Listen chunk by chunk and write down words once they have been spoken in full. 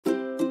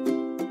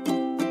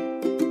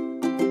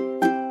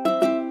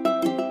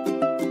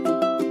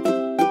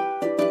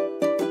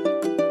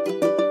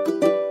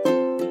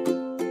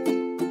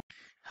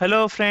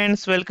Hello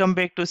friends, welcome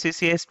back to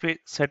CCSP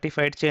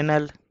certified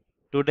channel.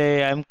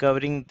 Today I am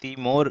covering the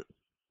more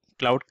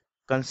cloud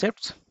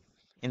concepts.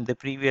 In the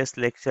previous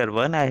lecture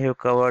 1 I have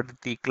covered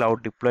the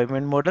cloud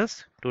deployment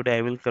models. Today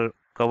I will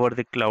cover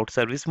the cloud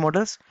service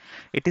models.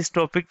 It is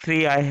topic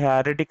 3. I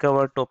have already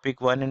covered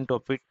topic 1 and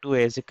topic 2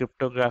 as a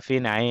cryptography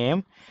in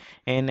IAM,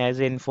 and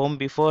as I informed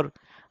before,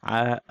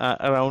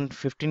 around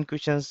 15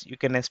 questions you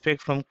can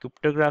expect from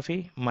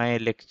cryptography. My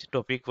lecture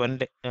topic 1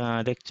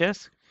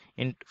 lectures.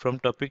 From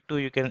topic 2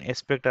 you can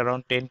expect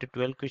around 10 to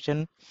 12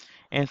 questions,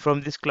 and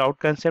from this cloud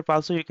concept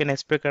also you can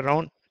expect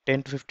around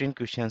 10 to 15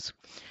 questions.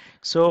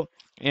 So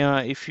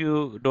if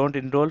you don't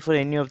enroll for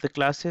any of the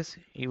classes,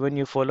 even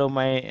you follow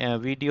my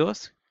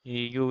videos,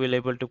 you will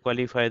able to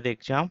qualify the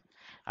exam.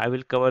 I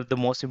will cover the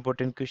most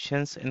important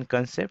questions and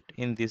concept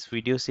in this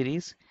video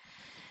series.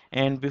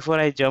 And before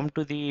I jump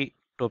to the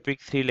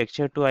topic 3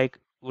 lecture 2, I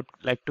would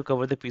like to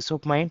cover the peace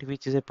of mind,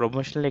 which is a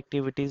promotional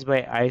activities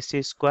by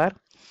IST Square.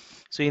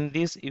 So in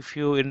this, if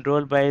you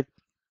enroll by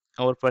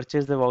or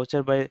purchase the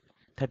voucher by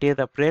 30th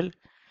April,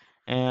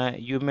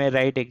 you may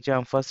write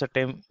exam first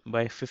attempt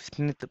by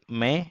 15th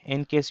May.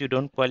 In case you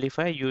don't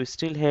qualify, you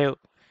still have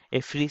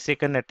a free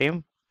second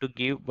attempt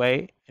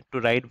to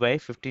write by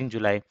 15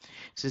 July.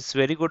 So it's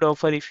very good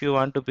offer if you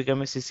want to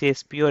become a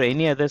CCSP or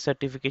any other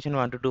certification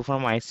want to do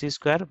from IC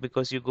Square,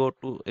 because you go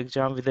to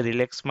exam with a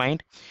relaxed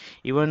mind.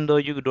 Even though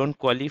you don't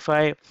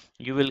qualify,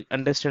 you will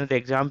understand the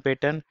exam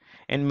pattern,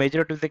 and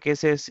majority of the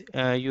cases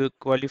you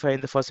qualify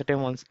in the first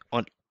attempt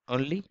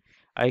only.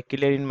 I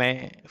clear in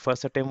my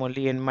first attempt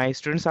only, and my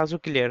students also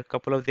clear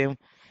couple of them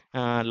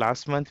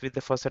last month with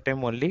the first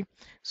attempt only.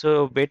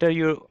 So better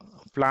you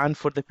plan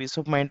for the peace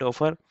of mind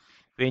offer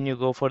when you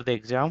go for the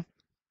exam.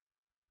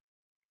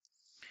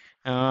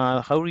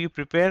 How do you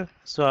prepare?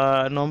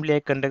 So normally I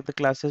conduct the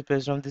classes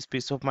based on this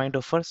peace of mind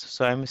offers.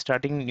 So I'm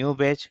starting new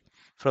batch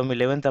from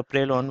 11th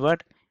April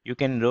onward. You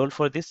can enroll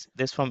for this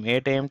from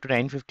 8 a.m. to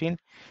 9:15.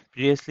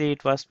 Previously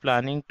it was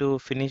planning to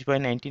finish by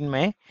 19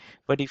 May,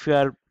 but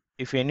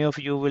if any of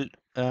you will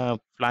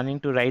planning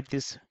to write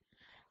this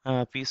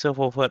piece of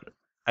offer,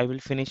 I will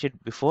finish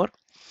it before.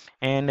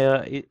 And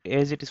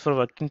as it is for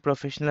working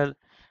professional,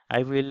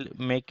 I will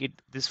make it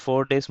this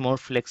 4 days more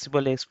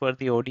flexible as per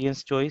the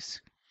audience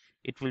choice.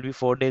 It will be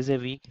 4 days a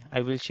week.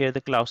 I will share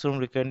the classroom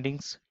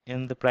recordings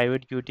in the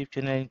private YouTube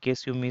channel in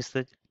case you miss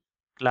the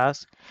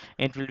class.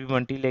 It will be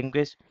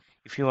multi-language.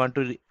 If you want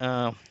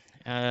to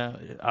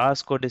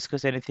ask or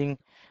discuss anything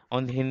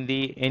on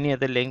Hindi, any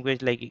other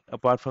language like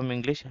apart from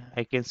English,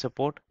 I can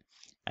support.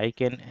 I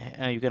can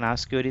you can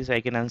ask queries,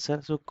 I can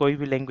answer. So कोई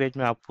भी language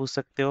में आप पूछ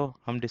सकते हो,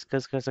 हम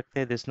discuss कर सकते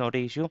हैं. There's not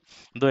an issue.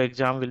 Though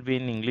exam will be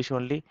in English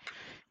only.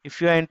 If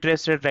you are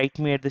interested, write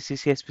me at the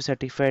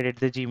ccsp-certified at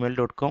the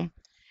gmail.com.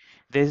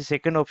 There's a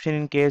second option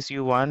in case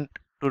you want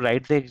to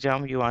write the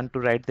exam. You want to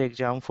write the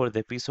exam for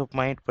the peace of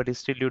mind, but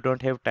still you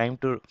don't have time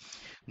to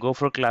go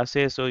for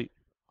classes or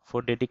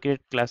for dedicated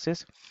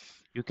classes.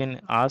 You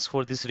can ask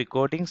for these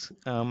recordings,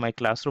 my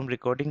classroom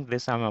recording.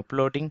 This I'm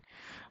uploading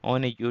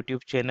on a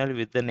YouTube channel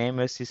with the name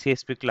as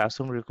CCSP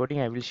Classroom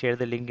Recording. I will share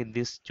the link in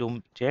this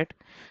Zoom chat.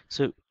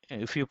 So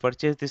if you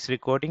purchase this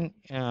recording,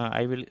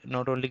 I will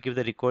not only give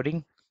the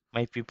recording,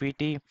 my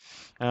PPT,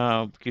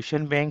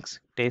 question banks,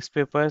 test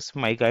papers,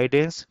 my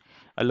guidance,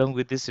 along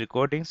with these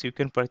recordings. You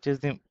can purchase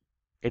them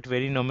at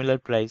very nominal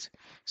price.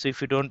 So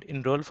if you don't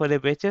enroll for the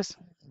batches,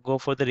 go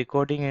for the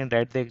recording and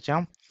write the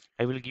exam.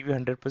 I will give you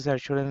 100%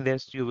 assurance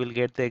that you will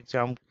get the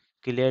exam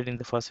cleared in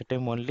the first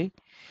attempt only.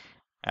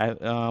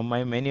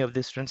 My many of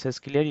the students has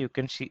cleared. You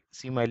can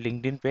see my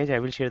LinkedIn page. I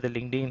will share the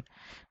LinkedIn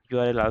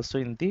URL also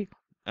in the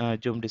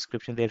Zoom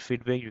description. Their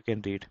feedback you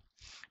can read.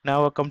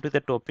 Now I come to the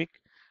topic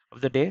of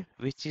the day,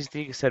 which is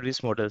the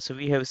service model. So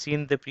we have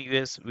seen the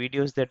previous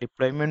videos, the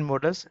deployment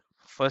models.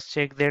 First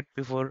check that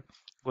before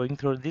going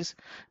through this.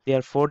 There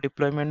are 4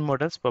 deployment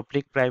models: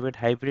 public, private,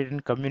 hybrid,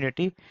 and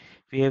community.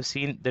 We have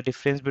seen the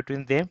difference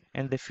between them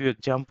and the few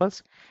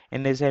examples.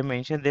 And as I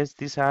mentioned,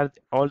 these are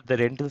all the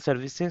rental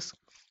services,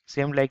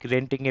 same like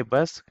renting a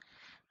bus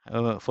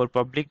for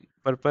public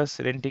purpose,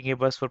 renting a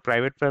bus for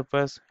private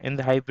purpose, and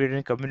the hybrid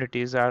and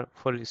communities are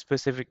for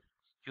specific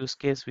use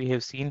case we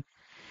have seen.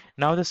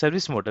 Now the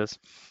service models.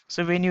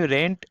 So when you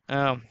rent,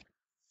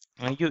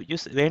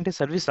 rent a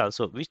service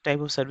also. Which type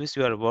of service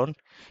you are want?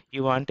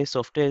 You want a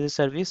software as a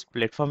service,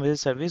 platform as a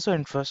service, or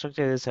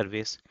infrastructure as a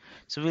service?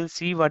 So we'll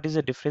see what is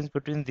the difference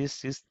between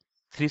these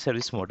 3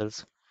 service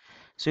models.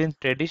 So in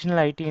traditional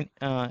IT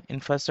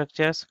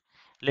infrastructures,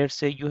 let's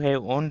say you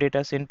have own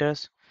data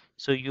centers,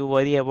 so you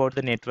worry about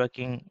the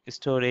networking,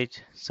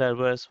 storage,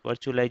 servers,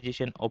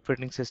 virtualization,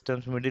 operating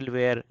systems,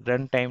 middleware,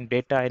 runtime,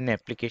 data, and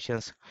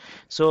applications.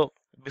 So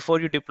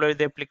before you deploy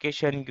the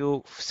application,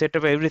 you set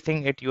up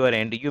everything at your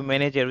end. You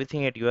manage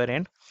everything at your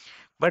end.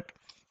 But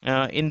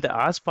in the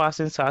IaaS, PaaS,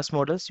 and SaaS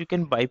models, you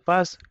can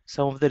bypass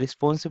some of the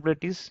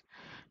responsibilities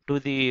to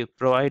the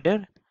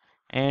provider.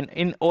 And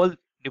in all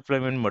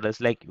deployment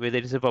models, like whether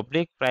it's a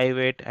public,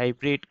 private,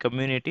 hybrid,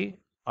 community,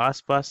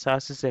 IaaS, PaaS,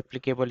 SaaS is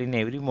applicable in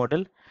every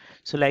model.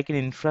 So like in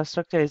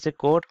infrastructure as a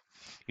code,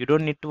 You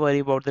don't need to worry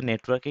about the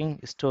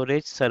networking,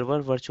 storage,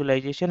 server,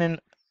 virtualization, and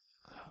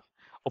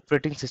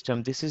operating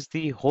system. This is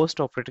the host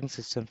operating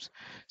systems.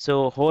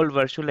 So whole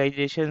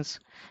virtualizations.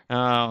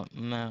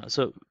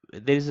 So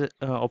there is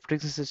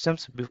operating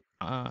systems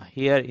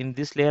here in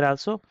this layer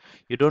also.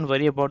 You don't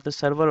worry about the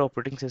server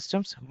operating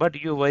systems,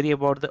 but you worry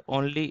about the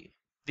only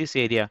this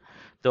area,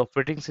 the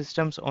operating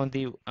systems on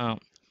the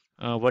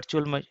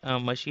virtual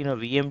machine or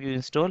VM you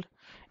install,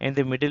 and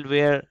the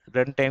middleware,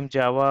 runtime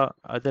Java,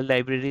 other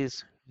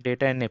libraries,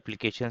 data and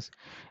applications.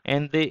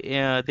 And the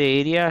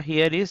area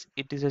here is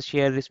it is a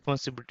shared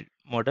responsibility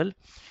model.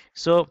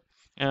 So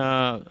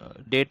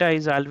data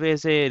is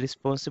always a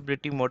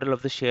responsibility model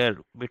of the share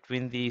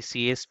between the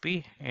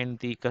CSP and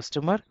the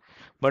customer.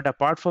 But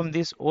apart from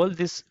this, all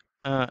this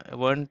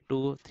 1,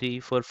 2, 3,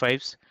 4,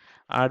 5s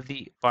are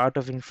the part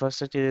of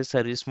infrastructure as a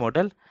service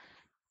model.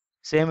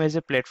 Same as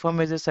a platform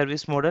as a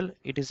service model,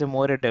 it is a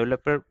more a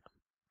developer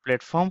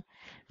platform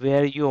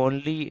where you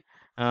only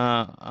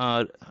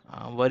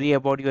worry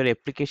about your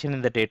application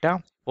and the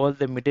data. All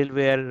the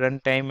middleware,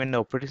 runtime, and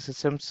operating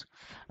systems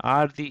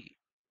are the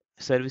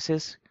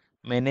services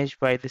managed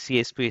by the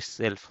CSP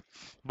itself.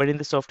 But in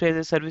the software as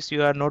a service,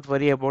 you are not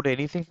worried about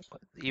anything.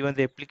 Even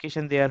the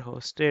application, they are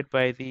hosted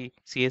by the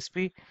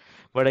CSP.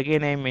 But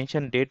again, I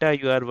mentioned data,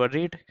 you are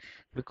worried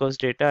because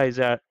data is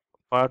a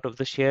part of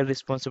the shared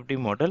responsibility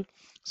model.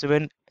 So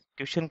when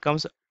question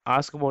comes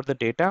ask about the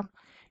data,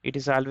 it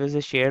is always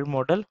a shared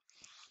model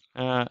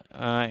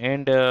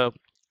and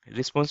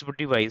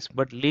responsibility wise,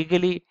 but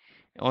legally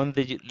on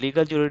the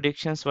legal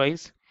jurisdictions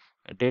wise,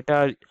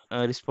 data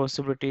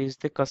responsibility is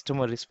the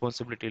customer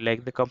responsibility,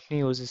 like the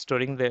company who is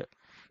storing the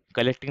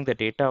collecting the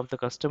data of the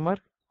customer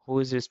who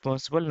is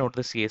responsible, not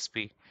the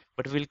CSP.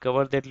 But we'll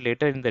cover that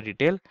later in the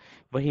detail.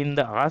 But in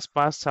the AS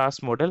PaaS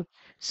SaaS model,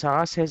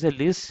 SaaS has a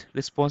least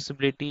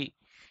responsibility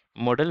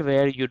model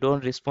where you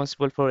don't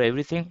responsible for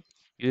everything.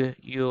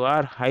 You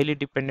are highly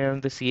dependent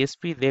on the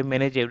CSP. They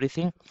manage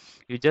everything.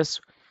 You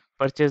just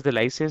purchase the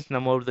license,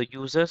 number of the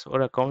users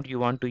or account you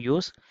want to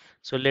use.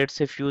 So let's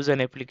say Fuse an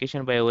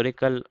application by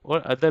Oracle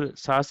or other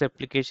SaaS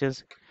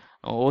applications,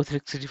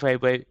 O365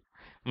 by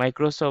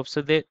Microsoft.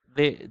 So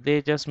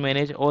they just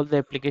manage all the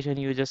application.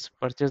 You just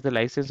purchase the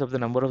license of the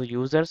number of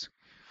users.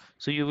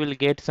 So you will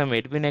get some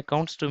admin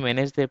accounts to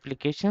manage the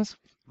applications,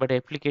 but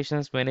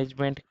applications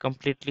management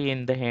completely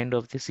in the hand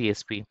of the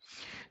CSP.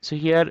 So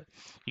here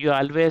you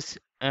always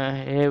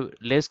have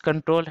less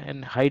control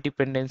and high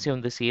dependency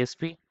on the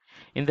CSP.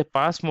 In the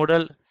past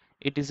model,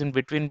 it is in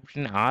between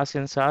AS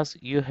and SaaS.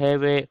 You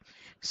have a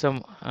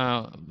some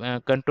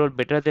control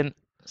better than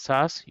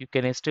SaaS. You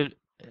can still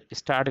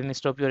start and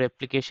stop your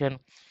application.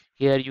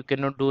 Here you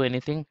cannot do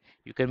anything.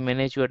 You can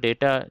manage your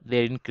data,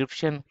 their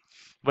encryption.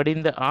 But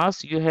in the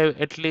AS, you have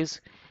at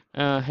least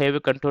have a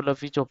control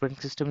of which operating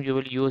system you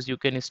will use. You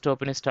can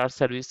stop and start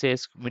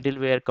services,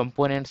 middleware,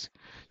 components.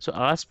 So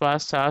AS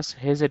PaaS SaaS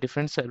has a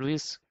different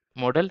service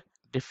model,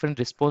 different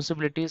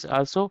responsibilities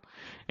also,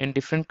 and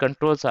different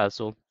controls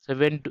also. So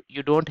when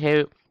you don't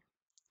have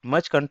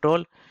much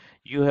control,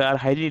 you are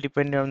highly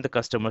dependent on the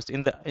customers.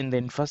 In the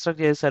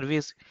infrastructure as a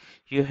service,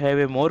 you have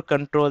a more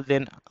control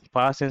than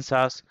PaaS and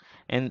SaaS.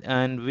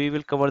 And we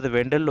will cover the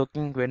vendor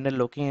locking. Vendor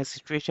locking is a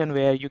situation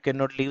where you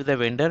cannot leave the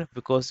vendor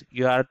because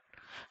you are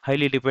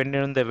highly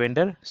dependent on the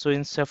vendor. So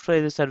in software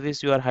as a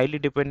service, you are highly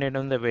dependent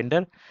on the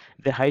vendor.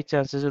 The high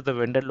chances of the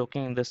vendor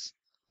locking in the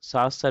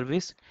SaaS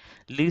service,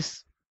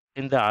 least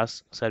in the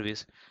AS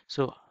service.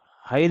 So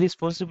high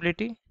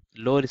responsibility,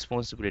 low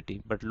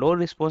responsibility, but low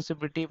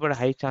responsibility but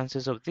high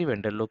chances of the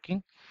vendor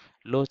locking,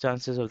 low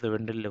chances of the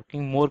vendor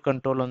locking, more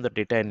control on the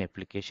data and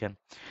application.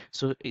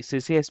 So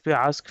CCSP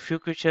ask few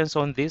questions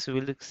on this. We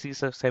will see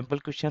some sample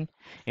question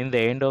in the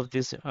end of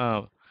this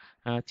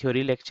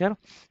theory lecture.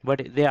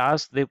 But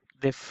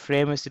they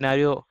frame a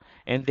scenario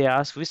and they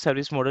ask which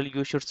service model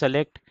you should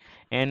select,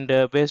 and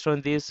based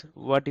on this,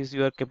 what is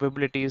your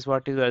capabilities,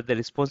 what is the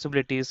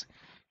responsibilities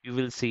you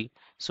will see.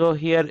 So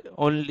here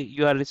only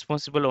you are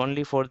responsible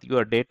only for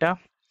your data.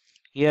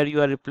 Here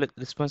you are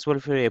responsible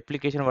for your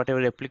application,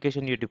 whatever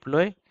application you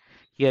deploy.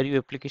 Here your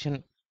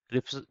application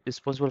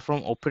responsible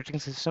from operating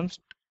systems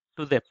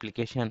to the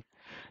application.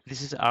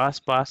 This is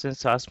AS, PaaS, and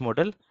SaaS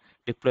model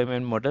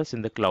deployment models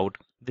in the cloud.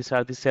 These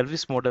are the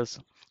service models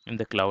in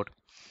the cloud.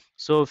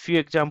 So few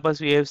examples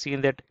we have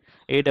seen that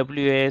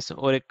AWS,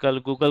 Oracle,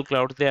 Google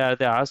Cloud, they are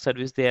the AS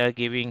service they are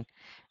giving,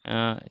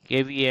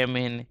 KVM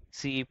and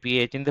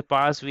CEPH. In the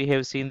past, we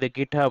have seen the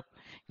GitHub,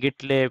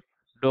 GitLab,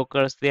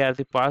 Dockers, they are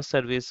the PaaS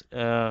service.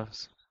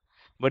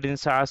 But in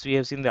SaaS, we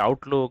have seen the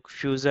Outlook,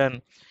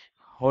 Fusion,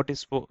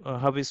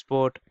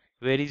 HubSpot,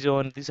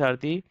 Verizon. These are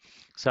the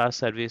SaaS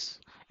service.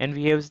 And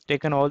we have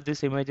taken all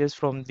these images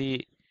from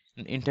the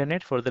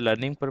internet for the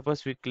learning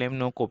purpose. We claim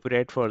no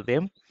copyright for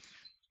them.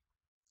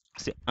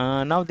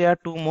 Now there are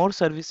two more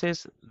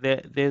services.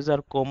 These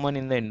are common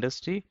in the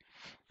industry.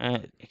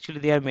 Actually,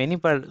 there are many,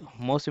 but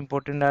most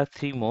important are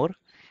three more.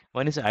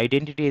 One is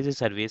identity as a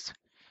service.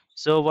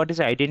 So what is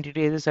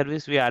identity as a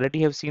service? We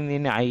already have seen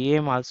in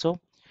IAM also.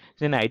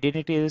 Then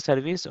identity as a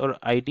service or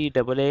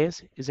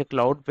IDaaS is a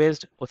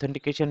cloud-based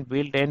authentication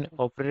built and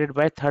operated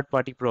by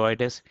third-party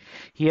providers.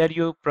 Here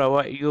you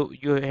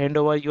hand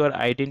over your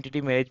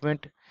identity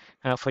management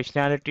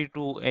functionality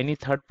to any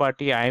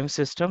third-party IAM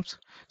systems.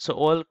 So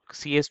all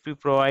CSP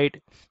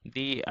provide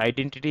the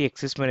identity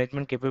access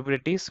management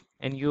capabilities,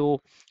 and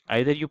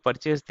either you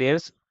purchase their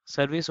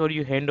service or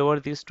you hand over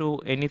this to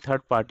any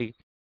third party.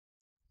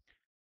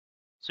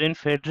 So in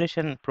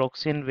federation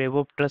proxy and web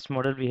of trust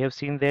model, we have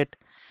seen that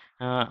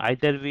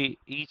either we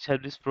each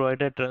service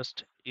provider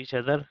trust each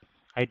other,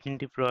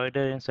 identity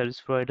provider and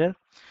service provider,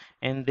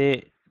 and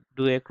they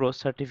do a cross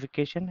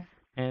certification,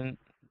 and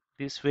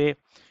this way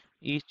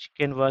each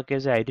can work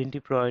as identity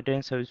provider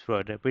and service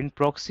provider. But in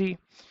proxy,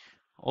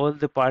 all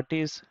the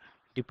parties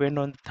depend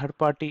on the third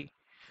party,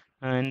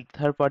 and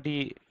third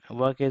party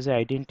work as an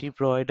identity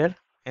provider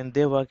and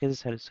they work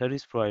as a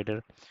service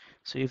provider.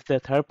 So if the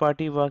third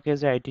party work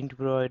as an identity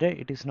provider,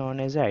 it is known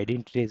as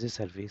identity as a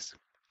service.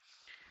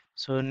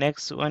 So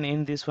next one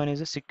in this one is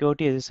a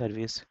security as a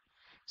service.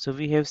 So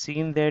we have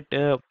seen that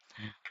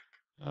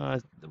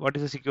what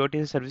is the security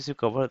as a service you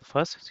cover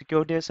first.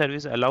 Security as a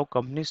service allow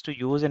companies to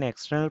use an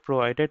external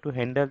provider to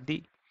handle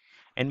the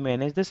and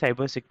manage the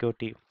cyber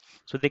security.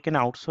 So they can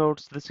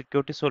outsource the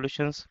security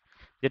solutions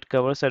that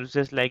cover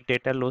services like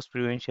data loss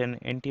prevention,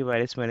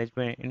 antivirus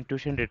management,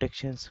 intrusion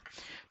detections.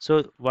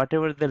 So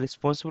whatever the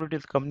responsibility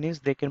of the companies,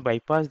 they can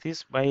bypass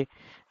this by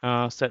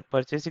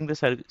purchasing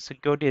the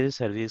security as a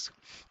service.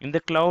 In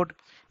the cloud,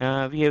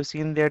 we have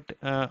seen that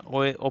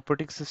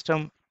operating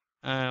system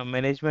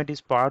management is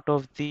part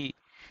of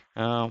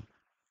uh,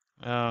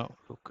 uh,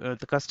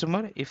 the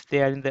customer if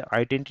they are in the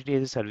identity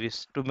as a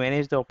service to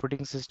manage the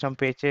operating system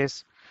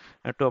patches,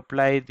 to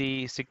apply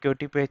the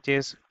security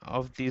patches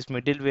of these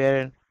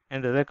middleware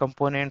and other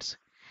components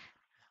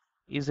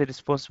is a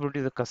responsibility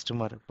of the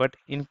customer. But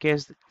in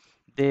case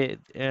they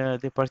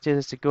purchase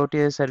a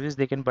security as a service,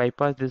 they can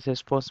bypass this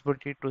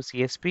responsibility to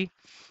CSP,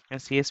 and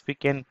CSP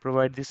can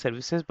provide these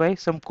services by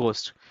some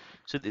cost.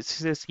 So this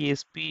is a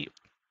CSP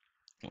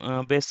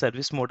based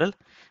service model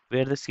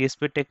where the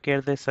CSP take care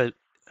of the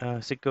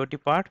security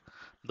part.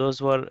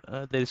 Those were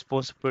the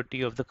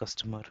responsibility of the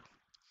customer.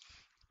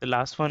 The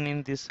last one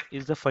in this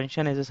is the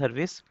function as a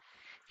service.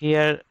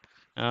 Here,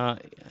 uh,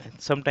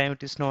 sometimes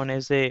it is known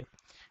as a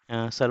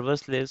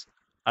serverless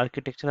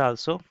architecture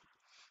also.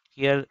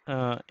 Here,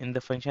 in the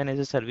function as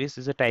a service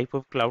is a type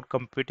of cloud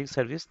computing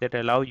service that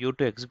allow you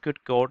to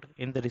execute code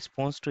in the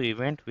response to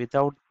event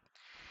without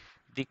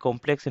the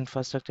complex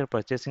infrastructure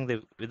purchasing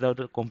the without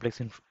the complex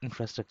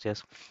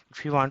infrastructures.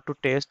 If you want to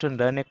test and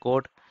run a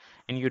code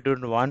and you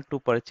don't want to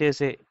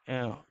purchase a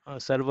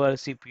server,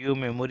 CPU,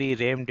 memory,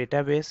 RAM,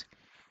 database,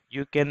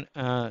 you can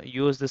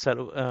use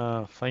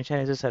the function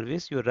as a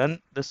service. You run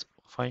this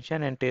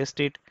function and test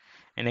it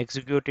and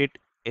execute it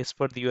as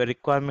per your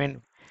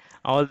requirement.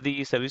 All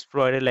the service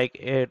provider like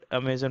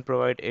Amazon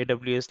provide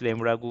AWS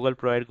Lambda, Google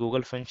provide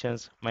Google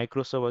functions,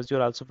 Microsoft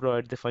Azure also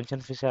provide the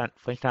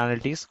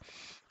functionalities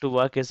to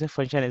work as a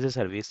function as a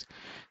service.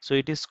 So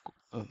it is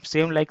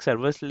same like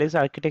serverless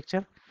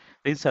architecture.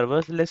 In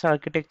serverless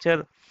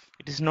architecture,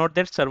 it is not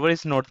that server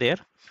is not there,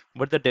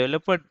 but the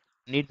developer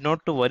need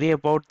not to worry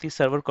about the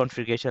server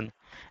configuration.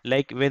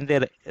 Like when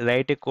they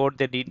write a code,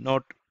 they need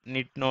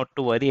not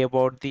to worry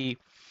about the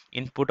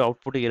input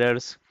output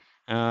errors,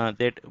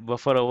 that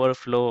buffer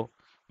overflow,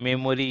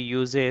 memory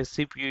usage,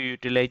 CPU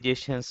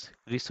utilizations,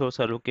 resource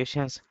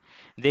allocations.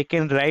 They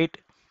can write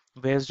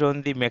based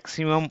on the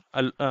maximum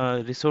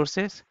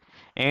resources,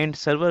 and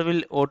server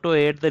will auto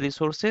add the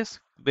resources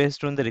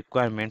based on the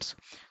requirements.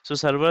 So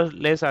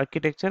serverless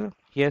architecture,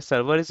 here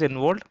server is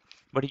involved,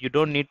 but you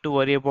don't need to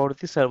worry about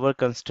the server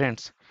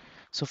constraints.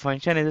 So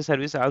function as a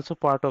service also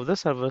part of the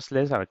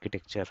serverless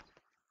architecture.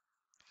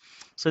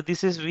 So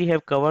this is we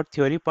have covered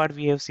theory part.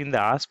 We have seen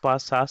the AS,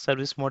 PaaS, SaaS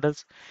service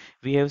models.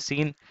 We have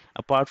seen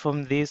apart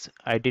from this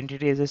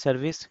identity as a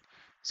service,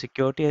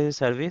 security as a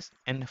service,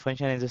 and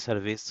function as a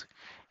service.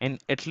 And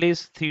at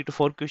least 3 to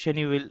 4 questions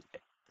you will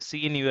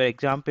see in your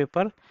exam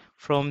paper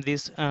from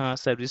this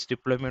service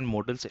deployment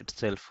models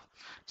itself.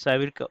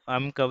 So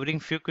I'm covering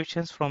few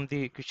questions from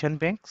the question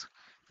banks.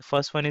 The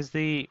first one is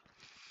this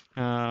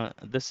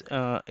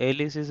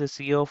Alice is a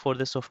CEO for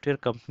the software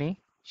company.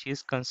 She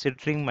is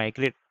considering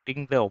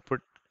migrating the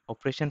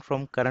operation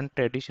from current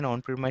traditional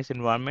on-premise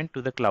environment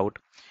to the cloud.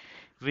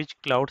 Which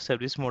cloud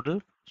service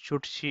model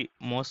should she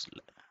most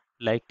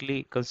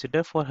likely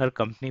consider for her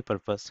company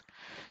purpose?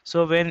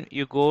 So when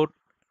you go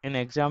in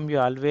exam, you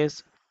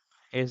always,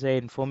 as I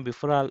informed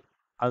before,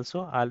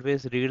 also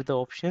always read the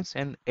options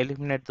and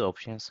eliminate the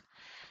options.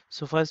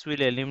 So first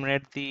we'll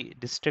eliminate the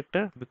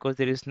distractor because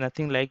there is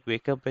nothing like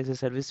backup as a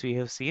service we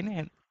have seen,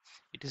 and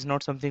it is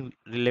not something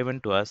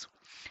relevant to us.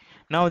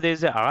 Now there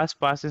is a AS,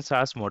 PaaS and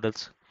SaaS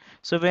models.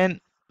 So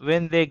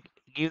when they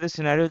give the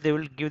scenario, they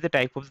will give the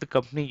type of the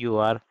company you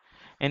are,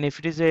 and if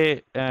it is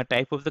a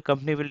type of the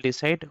company, will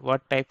decide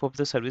what type of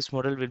the service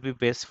model will be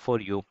best for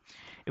you.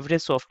 If it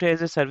is software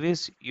as a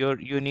service,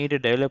 you need a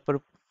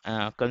developer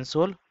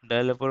console,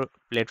 developer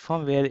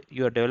platform where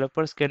your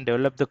developers can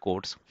develop the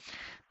codes.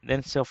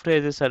 then software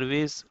as a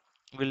service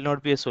will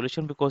not be a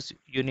solution because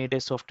you need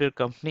a software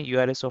company. You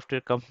are a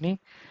software company.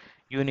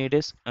 You need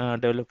a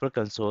developer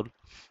console.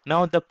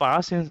 Now the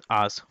Paas and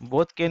Aas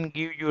both can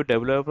give you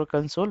developer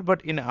console,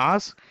 but in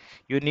Aas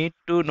you need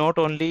to not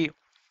only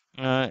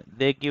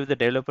they give the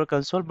developer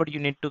console, but you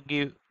need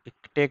to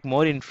take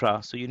more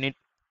infra. So you need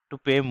to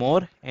pay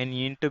more and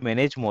you need to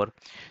manage more.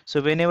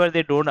 So whenever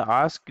they don't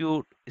ask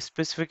you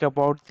specific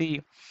about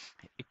the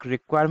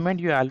requirement,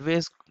 you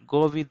always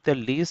go with the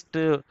least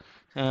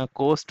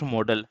cost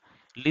model,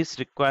 least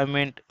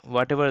requirement,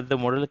 whatever the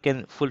model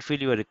can fulfill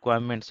your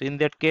requirements. So in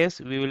that case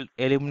we will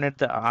eliminate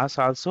the Aas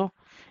also,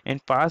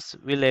 and Paas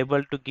will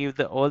able to give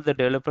the all the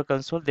developer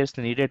console that's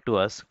needed to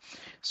us.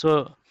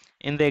 So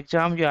in the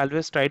exam you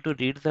always try to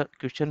read the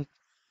question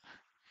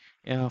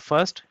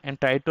first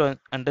and try to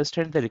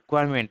understand the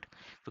requirement,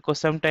 because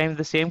sometimes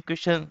the same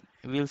question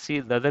we'll see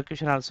the other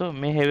question also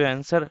may have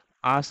answer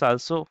Aas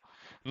also,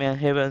 may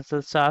have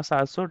answer Saas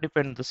also,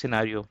 depend on the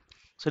scenario.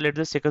 So let's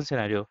the second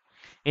scenario.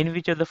 In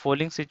which of the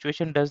following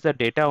situation does the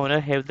data owner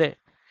have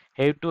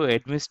to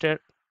administer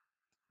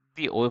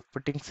the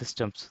operating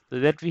systems? So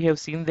that we have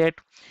seen that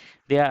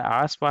they are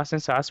Aas, Paas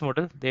and Saas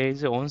model. There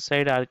is a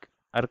on-site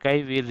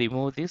archive. We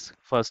remove this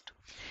first.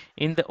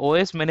 In the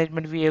OS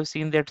management, we have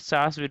seen that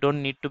SaaS we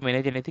don't need to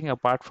manage anything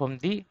apart from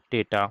the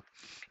data.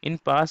 In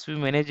Paas we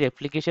manage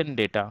application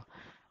data.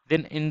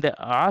 Then in the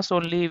AS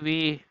only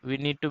we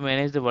need to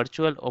manage the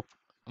virtual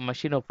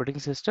machine operating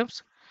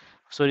systems.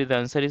 Sorry, the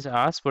answer is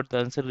AS, but the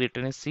answer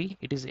written is C.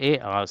 It is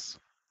AAS,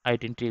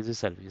 Identity as a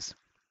Service.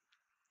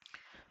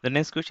 The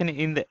next question,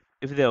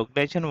 if the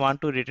organization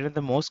want to retain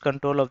the most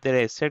control of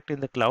their asset in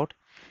the cloud,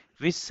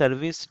 which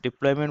service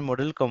deployment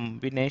model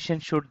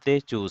combination should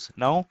they choose?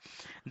 Now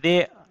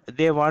they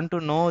they want to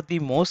know the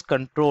most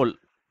control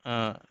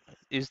uh,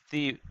 is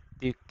the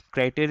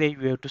criteria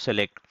you have to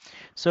select.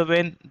 So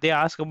when they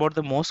ask about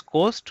the most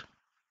cost,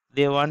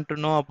 they want to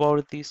know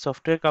about the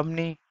software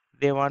company,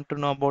 they want to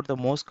know about the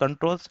most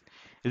controls.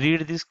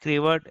 Read this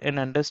keyword and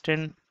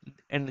understand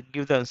and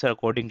give the answer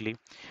accordingly.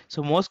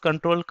 So most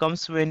control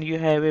comes when you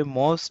have a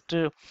most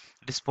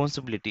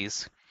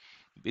responsibilities.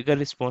 Bigger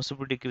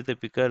responsibility give the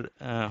bigger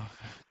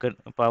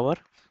power.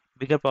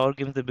 Bigger power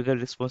gives the bigger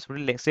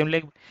responsibility. Like same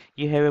like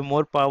you have a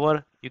more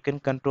power, you can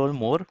control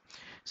more.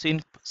 So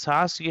in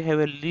SaaS you have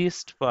a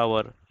least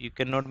power, you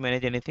cannot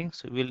manage anything,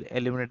 so we'll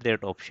eliminate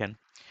that option.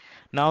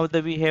 Now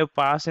that we have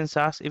Paas and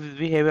SaaS, if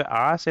we have a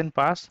AAS and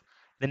Paas,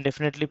 then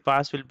definitely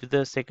Paas will be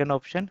the second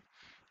option.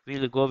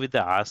 We'll go with the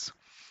AAS.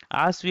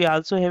 AAS, we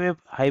also have a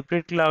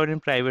hybrid cloud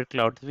and private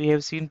cloud. We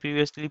have seen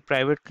previously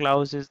private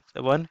clouds is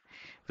the one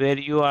where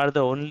you are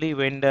the only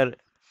vendor,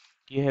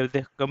 you have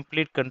the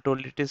complete control.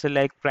 It is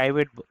like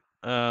private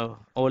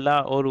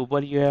Ola or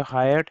Uber you have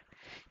hired.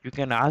 You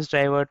can ask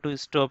driver to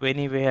stop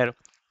anywhere.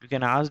 You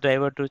can ask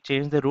driver to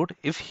change the route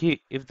if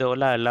the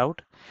Ola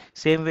allowed.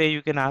 Same way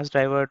you can ask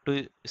driver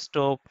to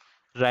stop,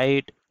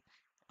 right,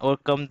 or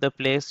come the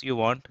place you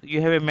want.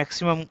 You have a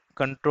maximum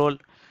control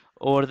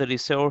over the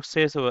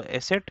resources or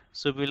asset.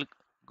 So we'll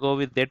go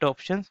with that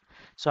option.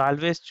 So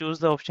always choose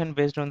the option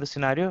based on the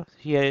scenario.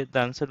 Here the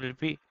answer will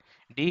be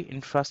D,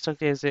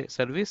 infrastructure as a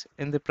service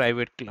in the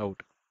private cloud.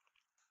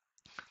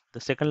 The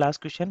second last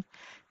question,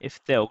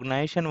 if the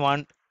organization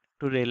want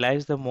to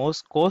realize the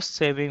most cost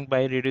saving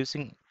by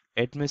reducing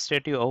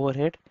administrative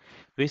overhead,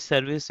 which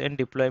service and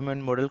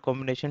deployment model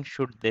combination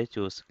should they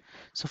choose?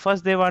 So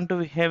first they want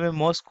to have a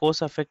most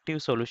cost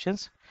effective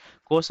solutions.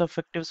 Cost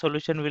effective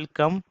solution will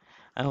come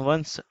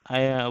once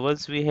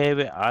we have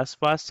a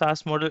ASPAS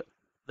SaaS model,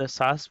 the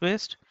SaaS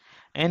based,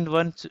 and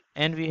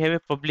we have a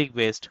public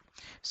based.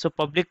 So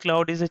public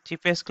cloud is the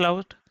cheapest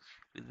cloud.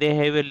 They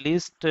have a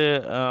least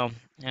and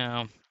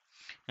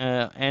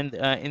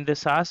in the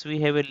SaaS we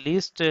have a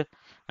least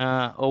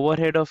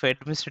overhead of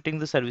administrating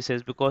the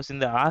services, because in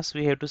the AS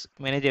we have to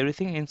manage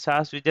everything. In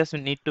SaaS we just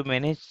need to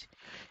manage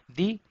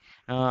the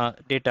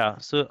data.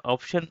 So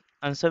option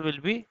answer will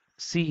be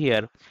C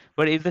here.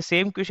 But if the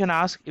same question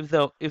asks if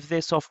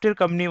the software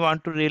company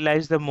want to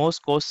realize the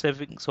most cost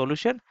saving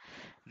solution,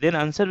 then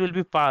answer will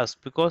be Paas,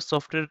 because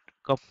software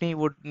company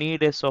would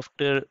need a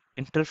software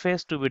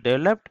interface to be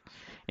developed.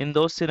 In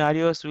those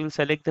scenarios we'll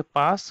select the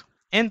Paas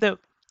and the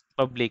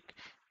public,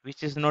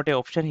 which is not an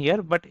option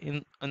here, but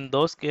in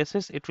those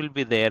cases it will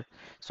be there.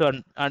 So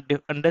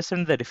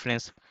understand the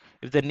difference.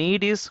 If the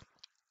need is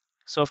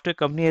software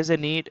company has a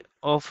need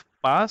of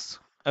Paas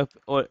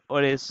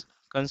or is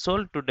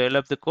console to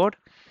develop the code,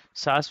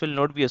 SaaS will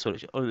not be a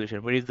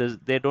solution. But if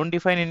they don't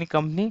define any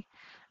company,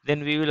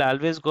 then we will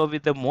always go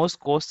with the most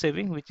cost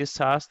saving, which is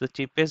SaaS, the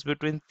cheapest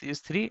between these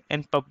three,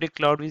 and public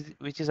cloud,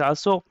 which is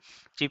also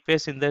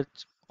cheapest in the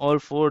all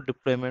four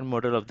deployment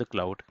model of the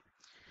cloud.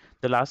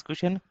 The last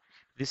question,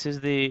 this is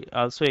the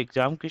also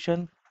exam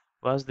question,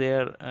 was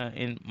there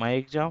in my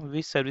exam,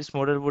 which service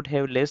model would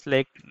have less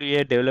likely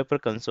a developer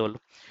console?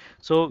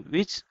 So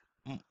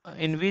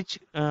in which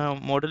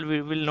model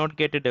we will not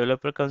get a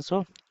developer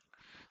console?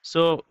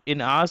 So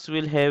in ours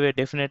we'll have a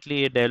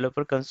definitely a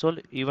developer console,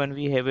 even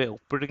we have a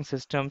operating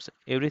systems,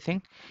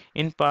 everything.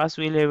 In Paas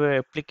we'll have a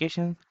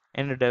application,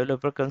 and a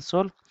developer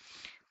console.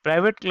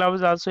 Private cloud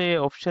is also a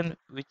option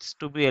which is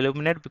to be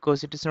eliminated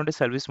because it is not a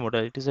service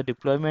model, it is a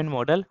deployment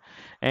model.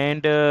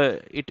 And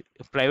it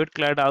private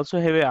cloud also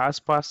have a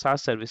AAS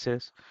SaaS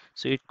services.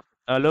 So it,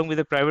 along with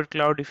the private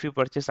cloud, if you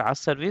purchase AAS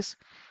service,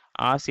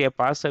 AAS या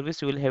PaaS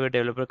service, you will have a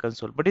developer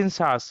console. But in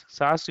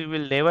SaaS you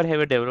will never have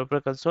a developer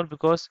console,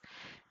 because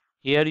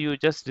here you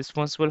just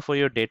responsible for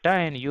your data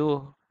and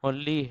you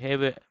only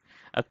have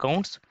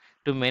accounts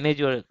to manage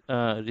your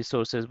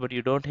resources, but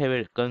you don't have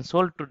a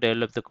console to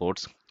develop the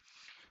codes.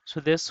 So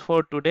this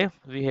for today.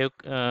 We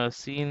have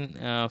seen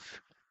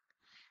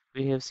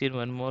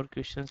one more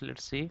questions.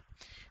 Let's see,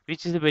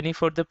 which is the benefit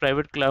for the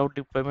private cloud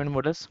deployment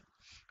models.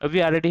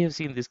 We already have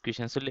seen this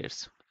question. So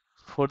let's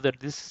for the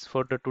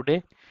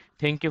today.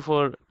 Thank you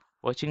for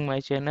watching my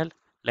channel.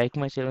 Like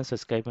my channel,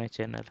 subscribe my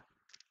channel.